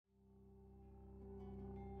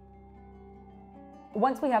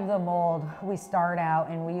Once we have the mold, we start out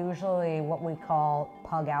and we usually what we call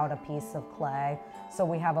pug out a piece of clay. So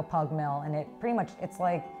we have a pug mill and it pretty much, it's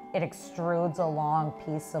like it extrudes a long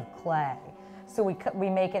piece of clay. So we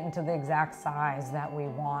make it into the exact size that we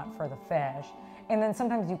want for the fish. And then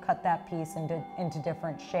sometimes you cut that piece into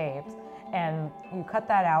different shapes and you cut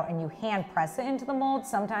that out and you hand press it into the mold.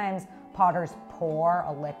 Sometimes potters pour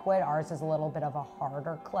a liquid. Ours is a little bit of a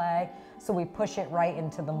harder clay. So we push it right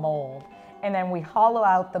into the mold. And then we hollow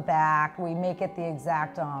out the back. We make it the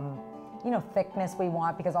exact thickness we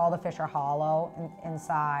want because all the fish are hollow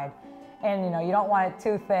inside. And you don't want it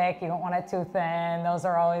too thick, you don't want it too thin. Those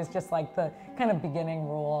are always just like the kind of beginning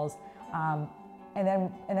rules. And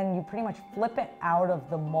then you pretty much flip it out of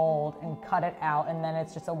the mold and cut it out, and then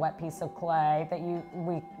it's just a wet piece of clay that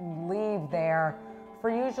we leave there for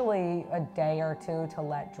usually a day or two to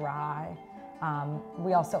let dry.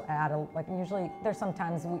 We also add, usually there's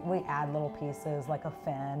sometimes we add little pieces like a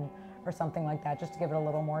fin or something like that just to give it a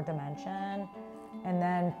little more dimension. And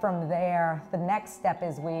then from there, the next step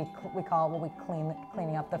is we call it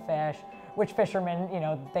cleaning up the fish, which fishermen,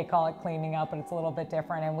 they call it cleaning up, but it's a little bit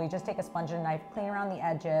different. And we just take a sponge and a knife, clean around the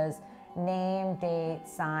edges, name, date,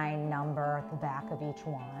 sign, number at the back of each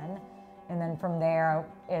one. And then from there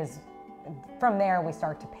we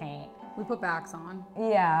start to paint. We put backs on.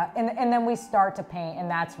 Yeah, and then we start to paint,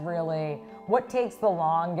 and that's really what takes the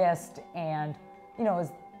longest and,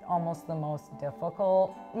 is almost the most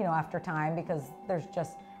difficult, after time, because there's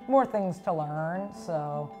just more things to learn,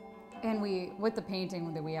 so. And with the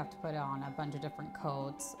painting, we have to put on a bunch of different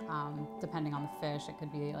coats, depending on the fish. It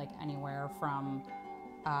could be like anywhere from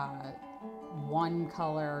 1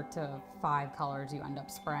 color to 5 colors you end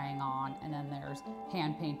up spraying on, and then there's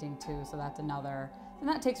hand painting too, so that's another, and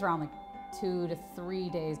that takes around like 2 to 3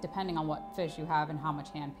 days, depending on what fish you have and how much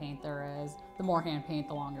hand paint there is. The more hand paint,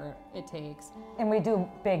 the longer it takes. And we do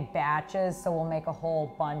big batches, so we'll make a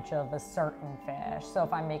whole bunch of a certain fish. So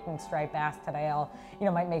if I'm making striped bass today, I'll,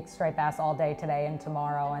 might make striped bass all day today and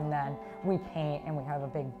tomorrow, and then we paint and we have a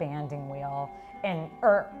big banding wheel,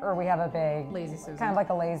 or we have a big Lazy Susan. Kind of like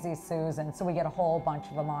a lazy Susan. So we get a whole bunch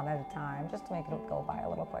of them on at a time, just to make it go by a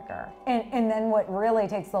little quicker. And then what really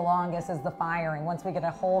takes the longest is the firing. Once we get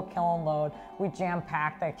a whole kiln load, we jam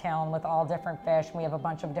pack the kiln with all different fish. We have a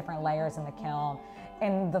bunch of different layers in the kiln.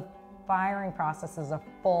 And the firing process is a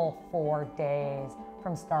full 4 days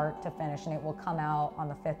from start to finish, and it will come out on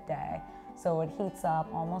the 5th day. So it heats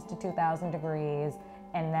up almost to 2,000 degrees,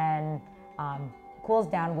 and then cools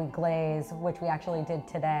down. We glaze, which we actually did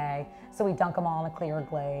today. So we dunk them all in a clear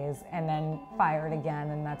glaze and then fire it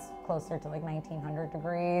again, and that's closer to like 1,900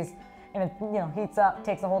 degrees. And it heats up,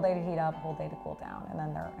 takes a whole day to heat up, a whole day to cool down, and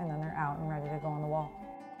then they're out and ready to go on the wall.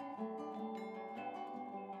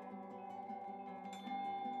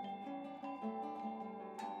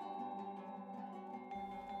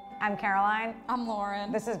 I'm Caroline. I'm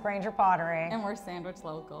Lauren. This is Grainger Pottery. And we're Sandwich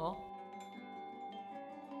Local.